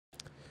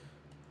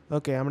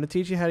Okay, I'm going to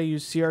teach you how to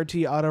use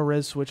CRT auto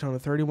res switch on a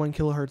 31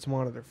 kilohertz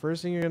monitor.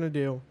 First thing you're going to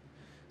do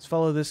is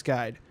follow this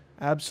guide.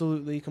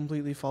 Absolutely,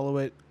 completely follow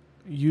it.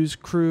 Use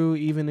Crew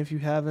even if you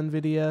have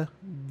NVIDIA.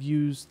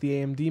 Use the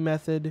AMD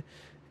method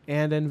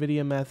and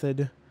NVIDIA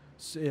method.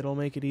 So it'll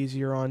make it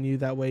easier on you.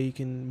 That way you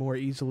can more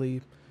easily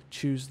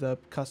choose the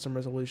custom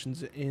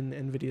resolutions in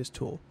NVIDIA's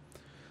tool.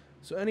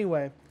 So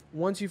anyway,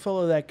 once you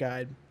follow that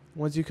guide,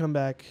 once you come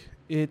back,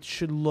 it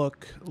should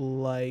look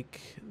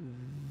like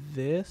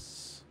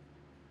this.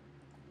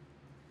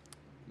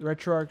 The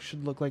Retroarch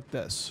should look like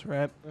this,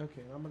 right?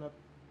 Okay, I'm gonna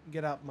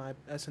get out my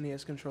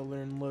SNES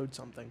controller and load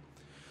something.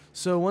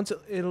 So once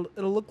it'll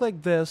look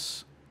like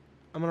this,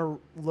 I'm gonna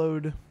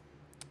load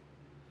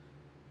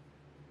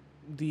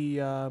the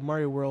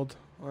Mario World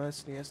on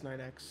SNES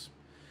 9X,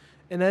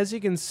 and as you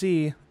can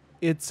see,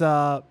 it's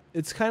kind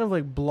of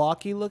like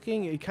blocky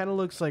looking. It kind of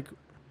looks like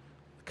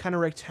kind of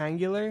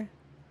rectangular.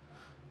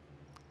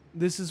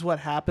 This is what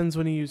happens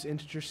when you use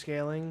integer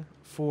scaling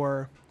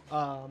for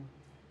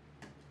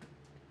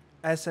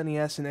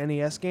SNES and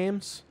NES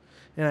games,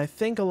 and I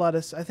think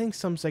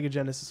some Sega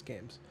Genesis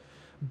games.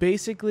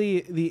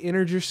 Basically, the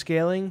integer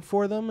scaling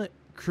for them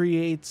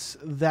creates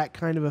that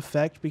kind of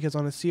effect because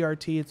on a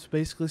CRT, it's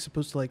basically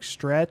supposed to like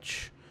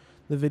stretch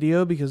the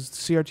video because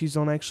CRTs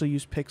don't actually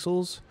use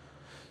pixels.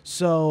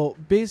 So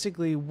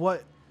basically,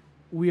 what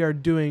we are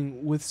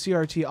doing with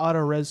CRT auto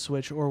res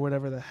switch or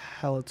whatever the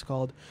hell it's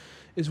called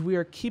is we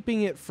are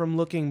keeping it from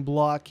looking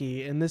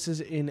blocky, and this is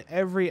in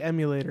every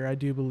emulator, I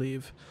do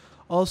believe.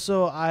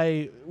 Also,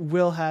 I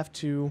will have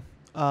to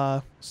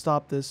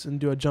stop this and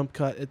do a jump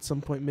cut at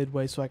some point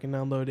midway so I can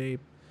download a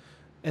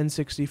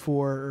N64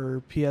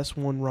 or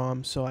PS1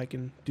 ROM so I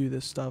can do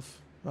this stuff.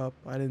 Oh,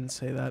 I didn't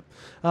say that.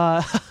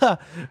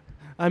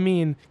 I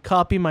mean,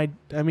 copy my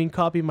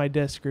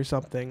disc or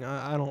something.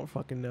 I don't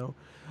fucking know.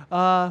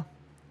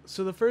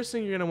 So the first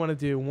thing you're going to want to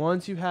do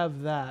once you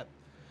have that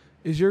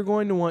is you're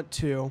going to want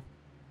to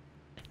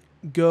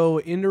go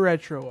into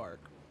Retroarch.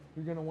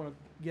 You're going to want to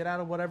get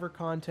out of whatever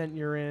content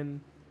you're in.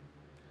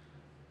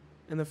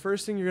 And the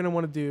first thing you're going to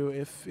want to do,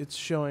 if it's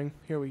showing,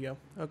 here we go.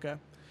 Okay.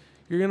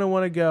 You're going to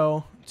want to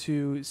go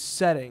to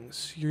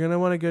settings. You're going to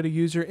want to go to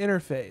user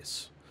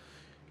interface.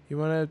 You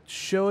want to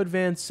show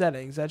advanced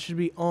settings. That should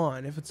be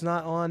on. If it's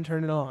not on,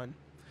 turn it on.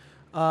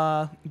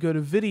 Go to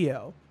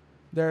video.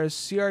 There's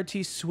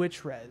CRT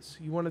Switchres.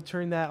 You want to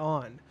turn that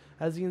on.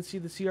 As you can see,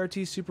 the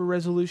CRT super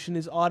resolution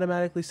is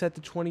automatically set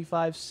to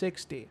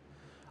 2560.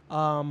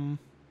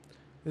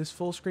 This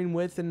full screen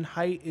width and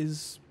height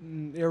is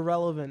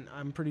irrelevant,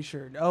 I'm pretty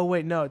sure. Oh,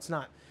 wait, no, it's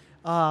not.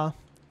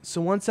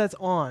 So once that's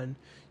on,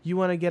 you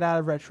want to get out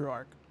of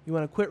Retroarch. You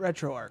want to quit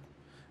Retroarch.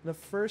 And the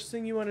first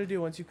thing you want to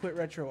do once you quit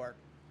Retroarch,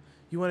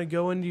 you want to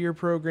go into your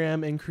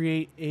program and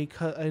create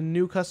a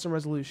new custom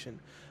resolution.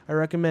 I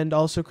recommend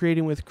also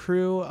creating with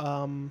Crew.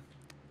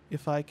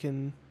 If I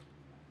can,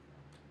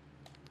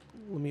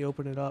 let me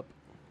open it up.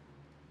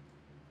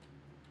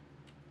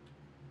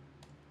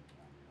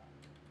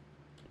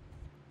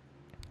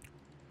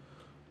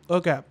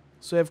 Okay,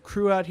 so I have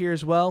Crew out here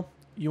as well.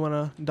 You want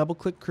to double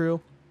click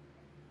Crew,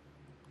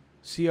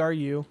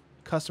 CRU,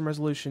 Custom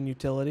Resolution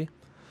Utility.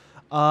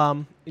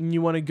 And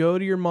you want to go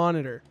to your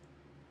monitor.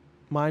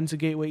 Mine's a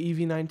Gateway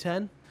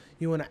EV910.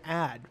 You want to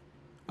add.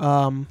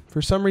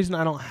 For some reason,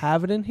 I don't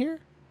have it in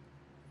here.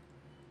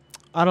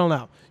 I don't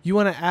know. You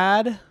want to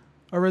add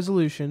a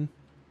resolution,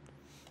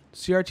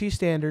 CRT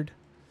standard,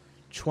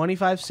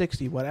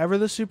 2560, whatever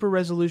the super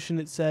resolution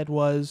it said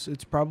was.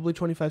 It's probably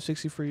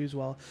 2560 for you as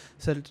well.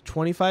 Set it to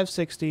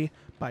 2560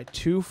 by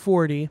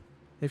 240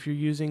 if you're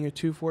using a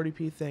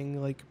 240p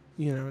thing, like,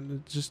 you know,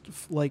 just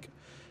like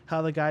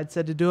how the guide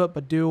said to do it,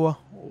 but do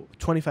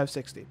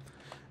 2560. You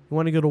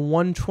want to go to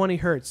 120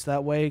 hertz.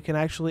 That way it can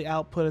actually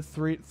output a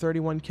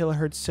 31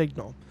 kilohertz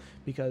signal,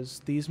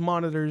 because these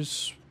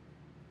monitors,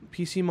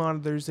 PC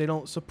monitors, they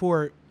don't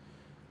support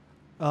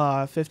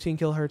 15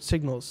 kilohertz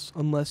signals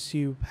unless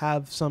you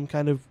have some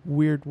kind of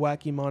weird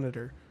wacky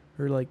monitor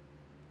or like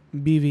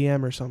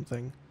BVM or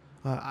something.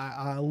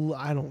 I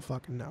don't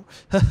fucking know.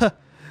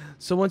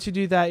 So once you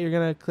do that, you're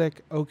gonna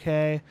click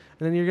OK, and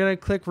then you're gonna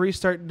click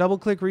restart, double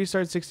click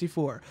restart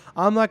 64.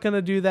 I'm not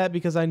gonna do that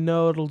because I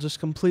know it'll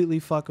just completely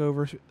fuck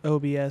over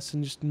OBS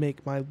and just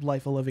make my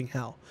life a living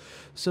hell.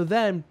 So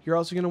then you're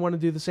also gonna want to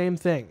do the same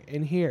thing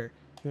in here.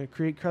 You're gonna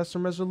create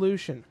custom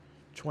resolution.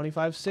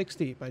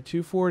 2560 by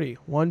 240,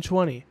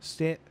 120.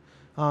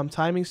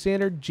 Timing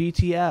standard,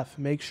 GTF.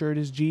 Make sure it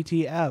is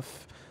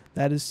GTF.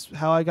 That is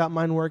how I got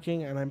mine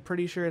working, and I'm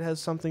pretty sure it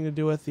has something to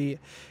do with the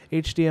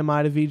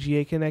HDMI to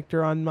VGA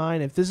connector on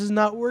mine. If this is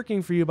not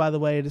working for you, by the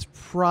way, it is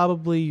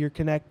probably your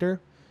connector,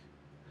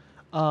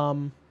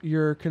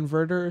 your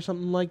converter or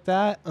something like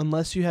that,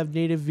 unless you have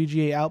native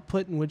VGA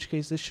output, in which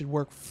case this should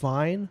work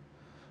fine.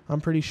 I'm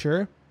pretty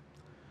sure.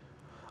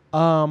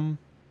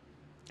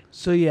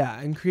 So yeah,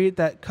 and create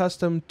that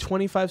custom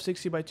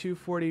 2560 by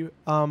 240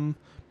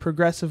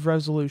 progressive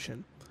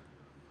resolution.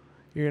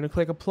 You're going to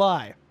click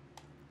apply,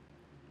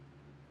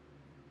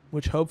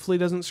 which hopefully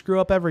doesn't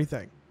screw up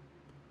everything.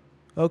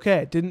 Okay,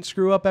 it didn't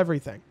screw up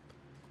everything.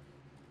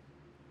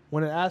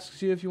 When it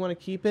asks you if you want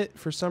to keep it,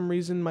 for some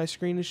reason my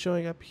screen is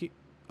showing up here.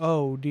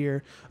 Oh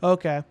dear.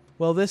 Okay.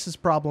 Well, this is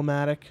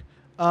problematic.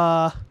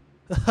 Oh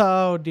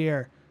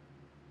dear.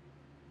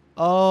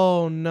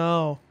 Oh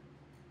no.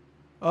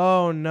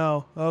 Oh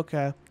no.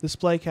 Okay.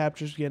 Display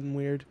capture's getting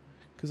weird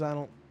because I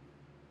don't.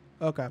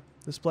 Okay.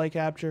 Display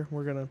capture.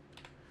 We're gonna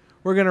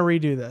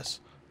redo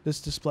this. This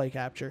display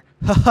capture.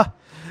 Haha.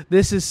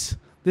 This is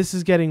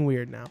getting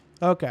weird now.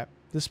 Okay.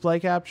 Display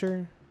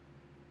capture.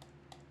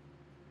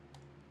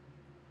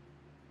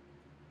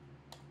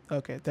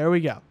 Okay, there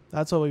we go.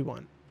 That's what we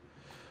want.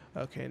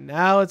 Okay,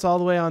 now it's all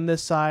the way on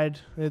this side.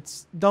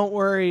 Don't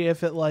worry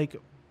if it like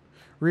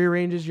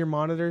rearranges your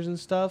monitors and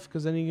stuff,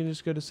 because then you can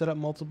just go to set up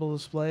multiple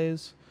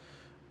displays,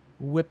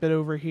 whip it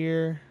over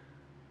here,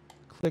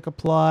 click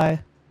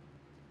apply,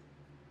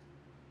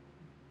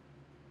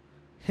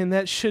 and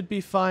that should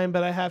be fine,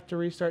 but I have to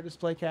restart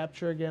display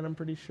capture again, I'm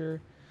pretty sure.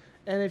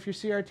 And if your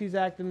CRT's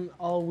acting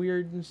all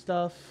weird and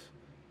stuff,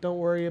 don't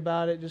worry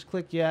about it. Just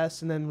click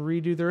yes and then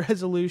redo the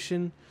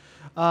resolution.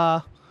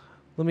 Let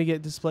me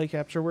get display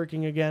capture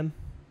working again.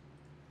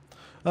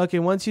 Okay,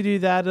 once you do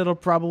that, it'll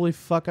probably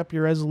fuck up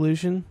your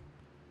resolution.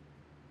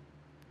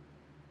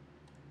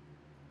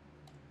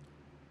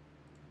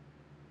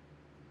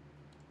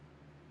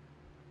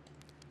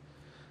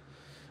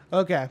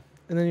 Okay,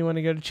 and then you want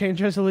to go to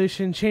change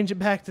resolution, change it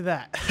back to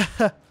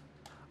that.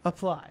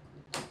 Apply.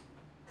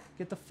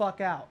 Get the fuck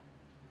out.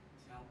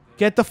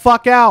 Get the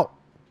fuck out.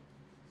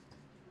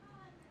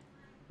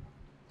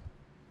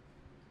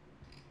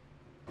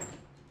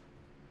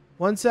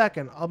 One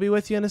second. I'll be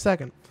with you in a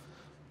second.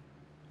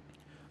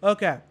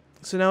 Okay,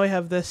 so now we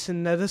have this,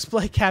 and the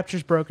display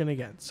capture's broken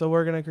again. So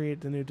we're going to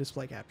create the new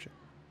display capture.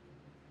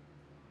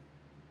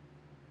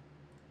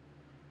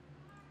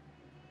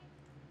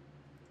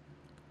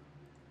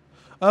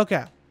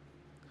 Okay.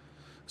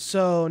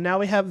 So now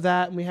we have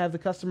that, and we have the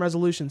custom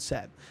resolution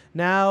set.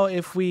 Now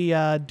if we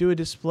do a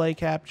display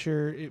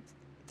capture,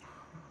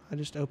 I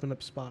just opened up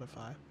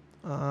Spotify.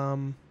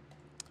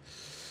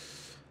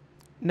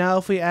 Now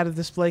if we add a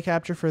display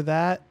capture for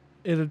that,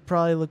 it would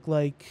probably look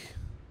like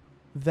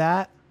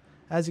that.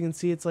 As you can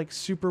see, it's like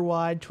super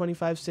wide,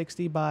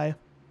 2560 by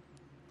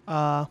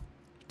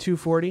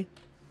 240.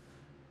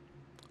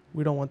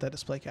 We don't want that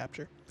display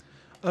capture.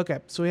 Okay,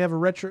 so we have a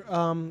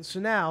retro. So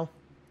now,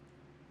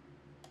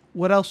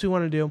 what else we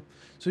want to do?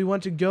 So we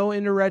want to go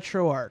into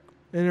Retroarch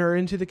or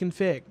into the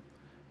config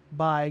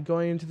by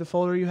going into the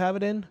folder you have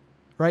it in.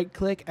 Right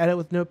click, edit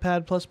with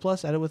Notepad++,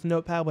 edit with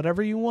Notepad,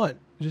 whatever you want.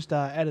 Just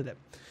edit it.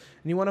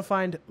 And you want to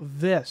find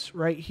this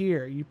right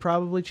here. You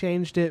probably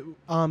changed it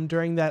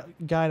during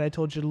that guide I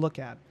told you to look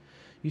at.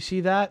 You see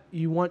that?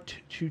 You want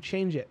to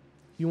change it.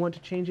 You want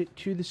to change it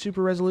to the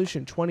super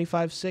resolution,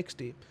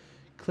 2560.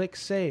 Click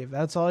save.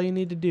 That's all you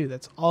need to do.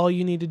 That's all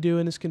you need to do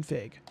in this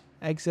config.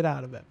 Exit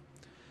out of it.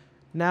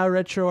 Now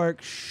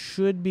Retroarch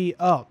should be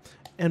up.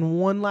 And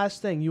one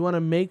last thing, you want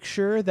to make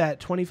sure that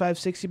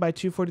 2560 by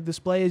 240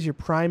 display is your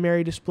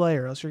primary display,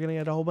 or else you're going to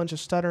get a whole bunch of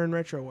stutter in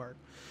Retroarch.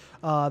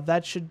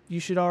 You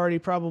should already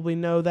probably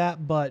know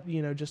that, but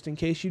just in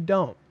case you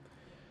don't,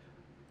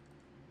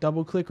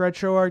 double click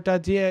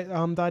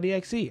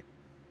retroarch.exe.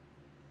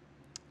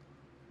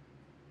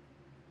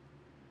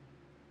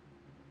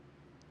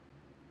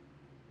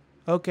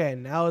 Okay,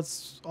 now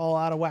it's all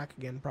out of whack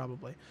again,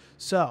 probably.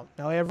 So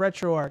now we have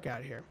Retroarch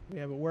out here. We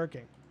have it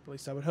working. At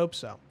least I would hope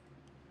so.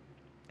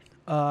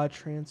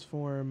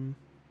 Transform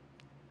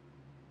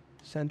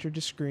center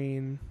to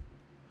screen.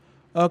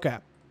 Okay.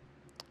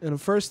 And the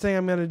first thing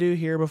I'm going to do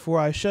here before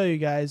I show you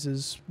guys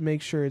is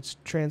make sure it's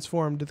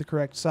transformed to the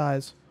correct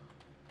size.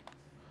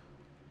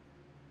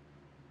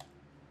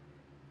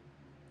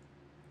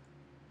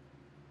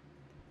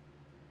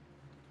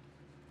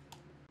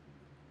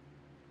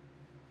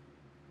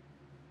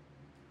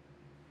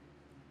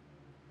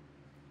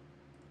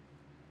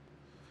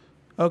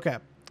 Okay.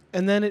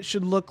 And then it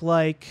should look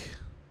like...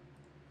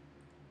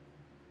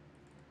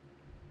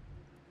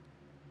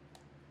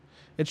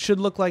 It should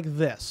look like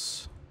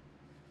this.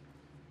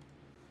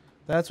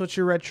 That's what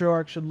your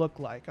Retroarch should look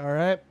like, all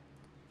right?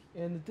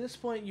 And at this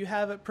point, you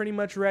have it pretty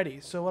much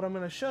ready. So what I'm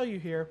going to show you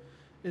here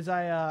is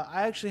I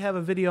actually have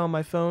a video on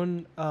my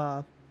phone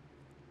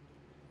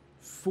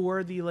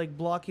for the like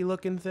blocky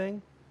looking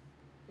thing.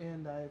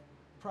 And I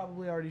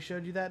probably already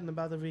showed you that in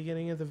about the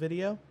beginning of the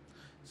video.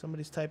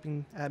 Somebody's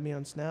typing at me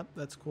on Snap.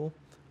 That's cool.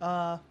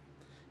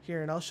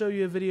 Here, and I'll show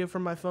you a video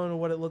from my phone of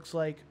what it looks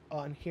like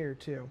on here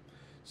too.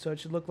 So it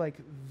should look like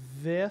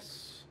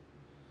this.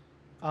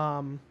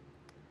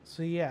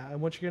 So yeah,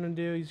 and what you're going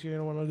to do is you're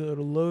going to want to go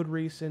to load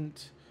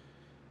recent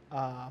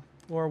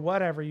or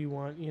whatever you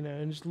want,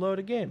 and just load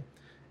a game.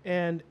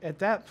 And at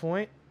that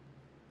point,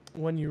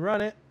 when you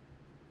run it,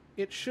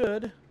 it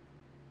should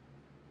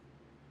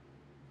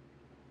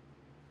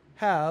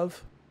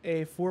have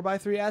a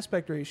 4:3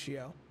 aspect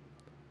ratio,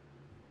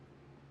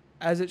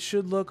 as it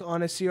should look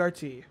on a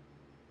CRT.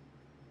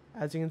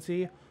 As you can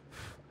see,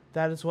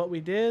 that is what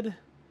we did.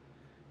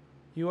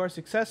 You are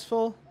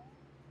successful.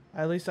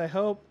 At least I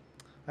hope.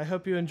 I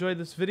hope you enjoyed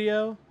this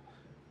video.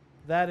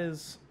 That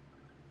is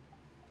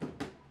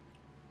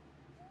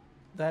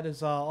That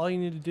is all you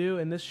need to do,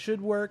 and this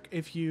should work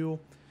if you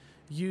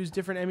use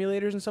different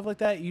emulators and stuff like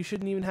that. You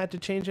shouldn't even have to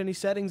change any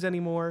settings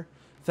anymore.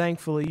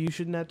 Thankfully, you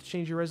shouldn't have to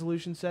change your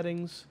resolution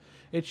settings.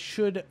 It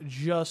should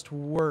just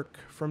work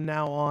from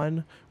now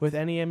on with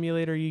any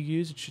emulator you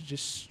use. It should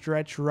just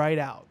stretch right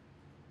out.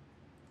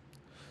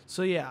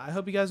 So yeah, I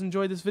hope you guys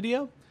enjoyed this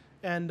video,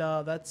 and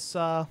that's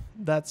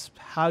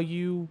how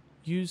you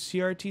use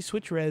CRT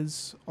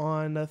Switchres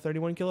on a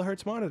 31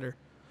 kilohertz monitor.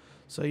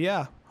 So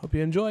yeah, hope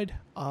you enjoyed.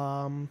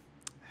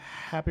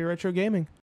 Happy retro gaming.